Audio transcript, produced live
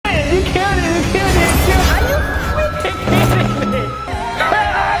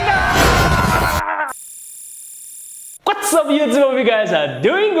What's up YouTube? Hope you guys are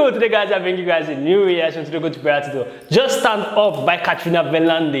doing good. Today guys, I bring you guys a new reaction to the good to Just Stand Up by KATRINA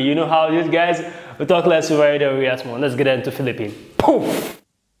VELARDE. You know how it is guys. We talk less, we already react more. Let's get into Philippines. Poof!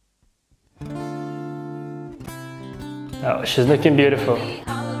 Oh, she's looking beautiful.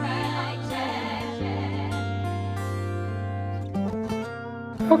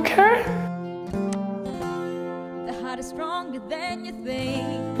 Okay. The heart is stronger than you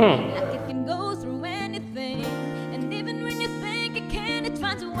think. Like it can go through anything. And even when you think it can, it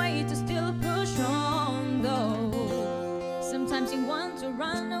finds a way to still push on though. Sometimes you want to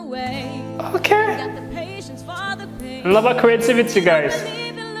run away. Okay. You got the patience for the pain. Love our creativity guys.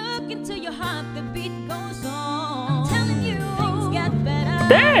 Look into your heart, the beat goes on. I'm telling you, things get better.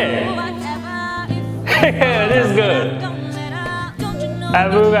 Damn! This is good.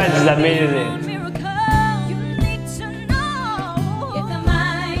 Everyone guys is amazing.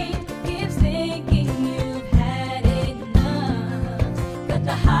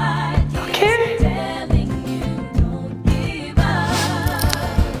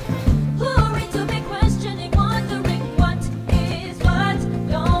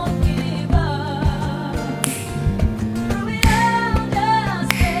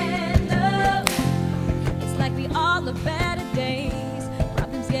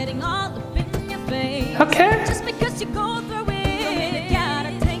 Okay. Just because you go through it, you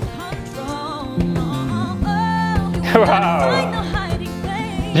gotta take control. Wow.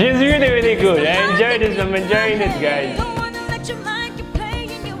 She's really good. I enjoy this. I'm enjoying this, guys. Don't wanna let your mind keep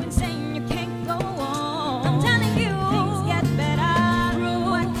playing you insane. You can't go on. I'm telling you, things get better through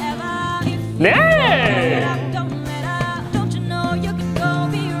whatever. Yeah. Don't let up. Don't you know you can go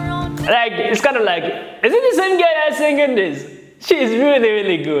be your own. Like it's kind of like, is it the same guy that's singing this? She's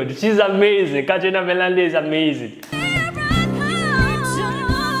really good. She's amazing. KATRINA VELARDE is amazing.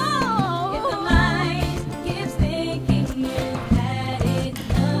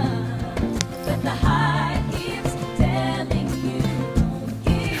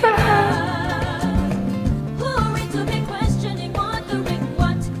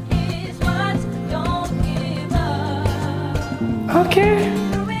 Okay.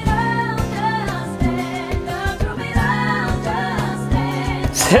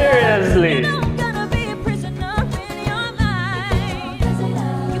 Seriously. You know I'm gonna be a prisoner in your life.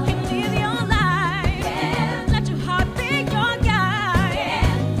 You can live your life. Let your heart be your guide.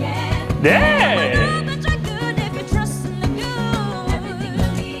 Yeah. I know that you're good if you trust in the good. Everything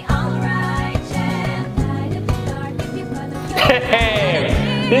will be alright.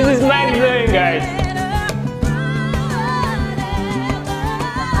 Hey, this is mind blowing, guys.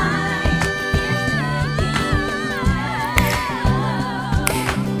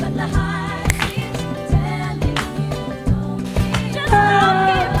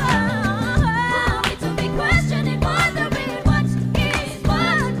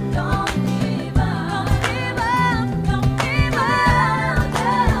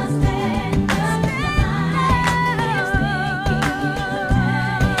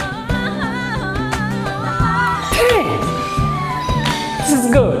 This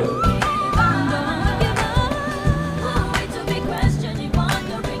is good.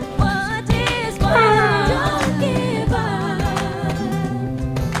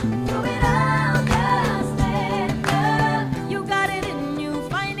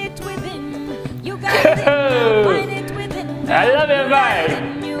 I love your vibe.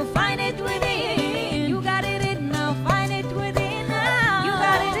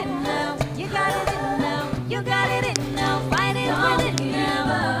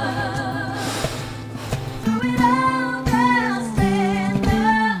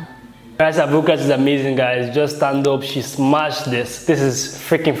 Guys, Abuka is amazing, guys. Just stand up. She smashed this. This is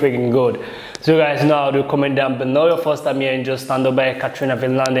freaking good. So guys, now do comment down below your first time here and Just Stand Up by KATRINA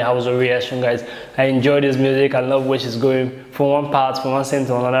VELARDE. How was your reaction, guys? I enjoy this music. I love where she's going from one part, from one scene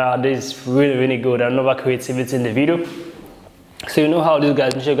to another. This is really good. I love her creativity in the video. So you know how this,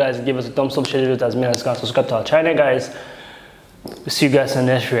 guys. Make sure you guys give us a thumbs up, share it as many as you can. Subscribe to our channel, guys. We'll see you guys in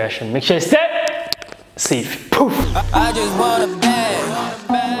the next reaction. Make sure you stay safe. Poof. I just want a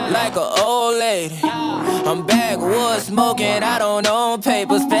bag, like an old lady. I'm backwoods smoking, I don't own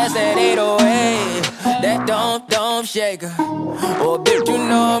papers. Pass that 808, that don't shake her. Oh bitch, you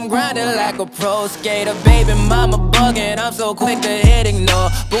know I'm grinding like a pro skater. Baby mama bugging, I'm so quick to hit ignore.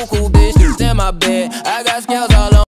 Buku bitches in my bed, I got scales all on.